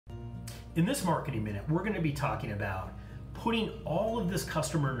In this Marketing Minute, we're going to be talking about putting all of this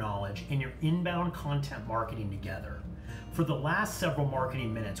customer knowledge and your inbound content marketing together. For the last several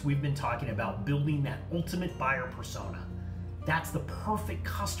Marketing Minutes, we've been talking about building that ultimate buyer persona. That's the perfect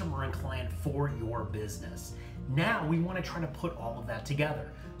customer and client for your business. Now we want to try to put all of that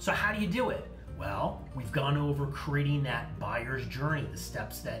together. So how do you do it? Well, we've gone over creating that buyer's journey, the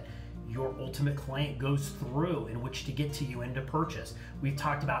steps that your ultimate client goes through in which to get to you into purchase. We've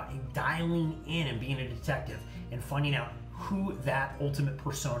talked about dialing in and being a detective and finding out who that ultimate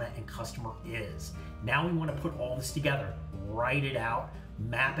persona and customer is. Now we want to put all this together, write it out,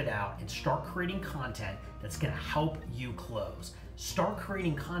 map it out, and start creating content that's going to help you close. Start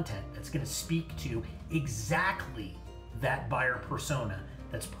creating content that's going to speak to exactly that buyer persona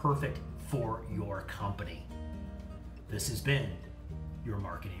that's perfect for your company. This has been your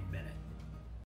Marketing Minute.